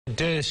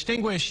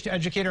Distinguished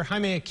educator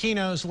Jaime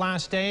Aquino's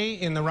last day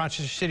in the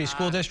Rochester City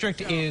School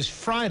District is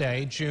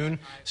Friday, June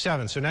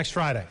 7th, so next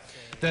Friday.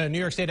 The New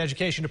York State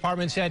Education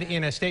Department said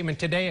in a statement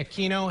today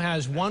Aquino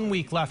has 1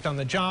 week left on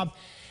the job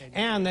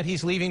and that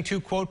he's leaving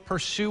to, quote,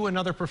 pursue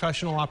another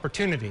professional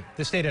opportunity.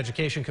 The state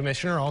education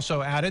commissioner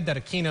also added that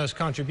Aquino's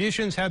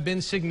contributions have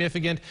been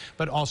significant,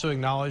 but also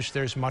acknowledged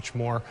there's much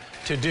more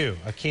to do.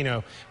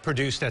 Aquino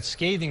produced that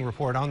scathing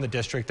report on the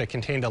district that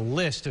contained a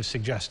list of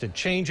suggested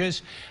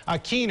changes.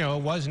 Aquino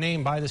was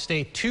named by the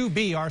state to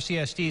be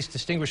RCSD's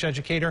Distinguished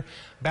Educator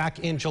back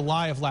in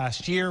July of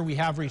last year. We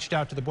have reached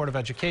out to the Board of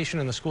Education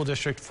and the school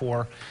district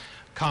for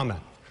comment.